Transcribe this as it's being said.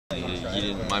he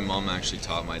didn't. My mom actually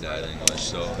taught my dad English,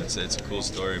 so it's a cool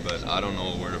story. But I don't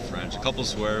know a word of French. A couple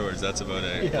swear words. That's about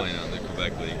it. Yeah. Playing on the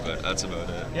Quebec League, but that's about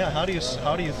it. Yeah, how do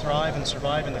you thrive and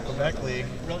survive in the Quebec League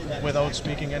without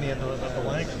speaking any of the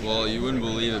language? Well, you wouldn't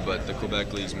believe it, but the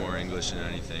Quebec League's more English than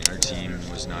anything. Our team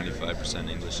was 95%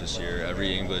 English this year.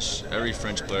 Every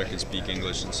French player can speak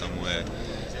English in some way.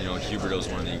 You know, Huberdeau's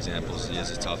one of the examples. He has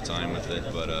a tough time with it,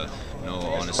 but no,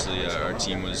 honestly, our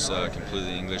team was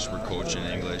completely English. We're coaching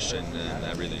English and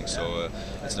everything, so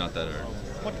it's not that hard.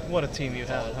 What a team you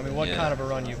have. I mean, what kind of a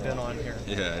run you've been on here.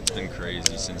 Yeah, it's been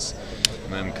crazy since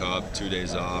Mem Cup, 2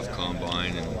 days off,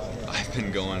 Combine, and I've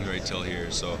been going right till here.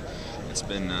 So it's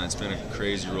been a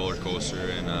crazy roller coaster,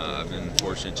 and I've been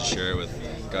fortunate to share it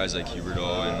with guys like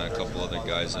Huberdeau and a couple other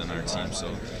guys on our team.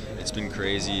 So it's been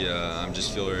crazy. I'm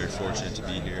just feel very fortunate to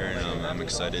be here, and I'm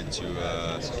excited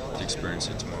to experience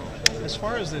it tomorrow. As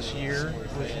far as this year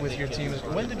with your team,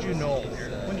 when did you know?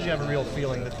 When did you have a real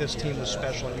feeling that this team was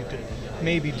special and you could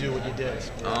maybe do what you did?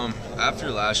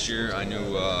 After last year, I knew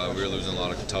we were losing a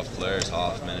lot of tough players,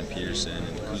 Hoffman and Peterson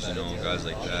and Cousineau, guys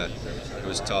like that. It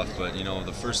was tough, but you know,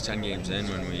 the first 10 games in,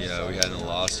 when we hadn't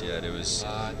lost yet, it was,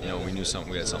 you know, we knew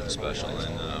we had something special,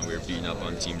 and we were beating up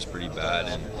on teams pretty bad,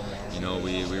 and you know,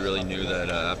 we really knew that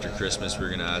after Christmas we were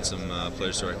going to add some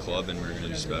players to our club, and we were going to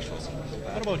be special.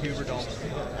 What about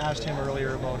Huberdeau? I asked him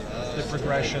earlier about the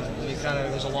progression.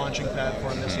 It was a launching pad for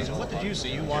him this season. What did you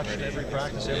see? You watched every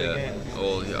practice, every game.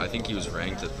 Well, I think he was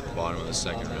ranked at the bottom of the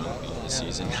second round this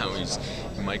season. Now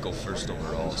he might go first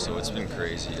overall, so it's been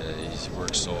crazy. He's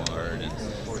worked so hard, and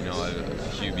you know,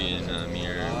 Hubie and me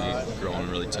we've grown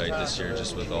really tight this year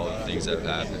just with all the things that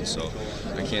have happened. So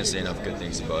I can't say enough good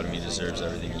things about him. He deserves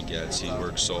everything he gets. He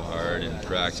works so hard in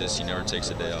practice. He never takes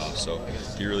a day off, so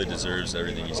he really deserves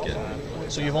everything he's getting.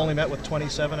 So you've only met with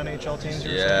 27 NHL teams?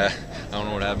 Yeah, I don't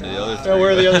know what happened to the other three. Oh,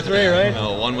 where are the other three, right?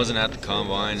 No, one wasn't at the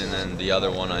Combine, and then the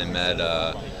other one I met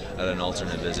at an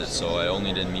alternate visit. So I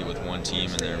only didn't meet with one team,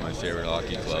 and they're my favorite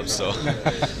hockey club. So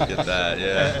get that,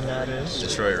 yeah. And that is?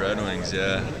 Detroit Red Wings,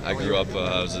 yeah. I grew up,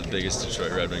 I was the biggest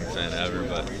Detroit Red Wing fan ever,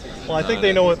 but. Well, I think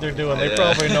they know what they're doing. They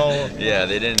probably know. Yeah,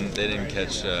 they didn't get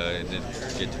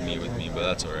to meet with me, but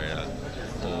that's all right.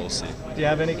 We'll see. Do you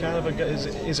have any kind of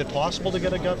is it possible to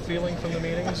get a gut feeling from the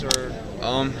meetings, or?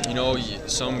 You know,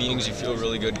 some meetings you feel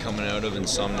really good coming out of, and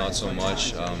some not so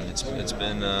much. It's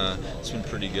been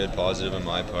pretty good, positive on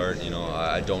my part. You know,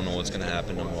 I don't know what's going to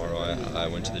happen tomorrow. I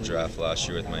went to the draft last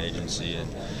year with my agency, and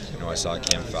you know, I saw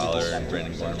Cam Fowler and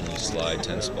Brandon Glenn slide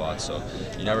 10 spots. So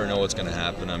you never know what's going to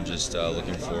happen. I'm just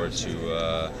looking forward to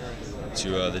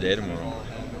the day tomorrow.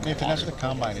 Nathan, after the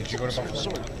Combine, did you go to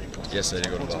Buffalo? Yes, I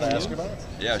did go to Buffalo. Can I ask you about it?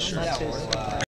 Yeah, sure.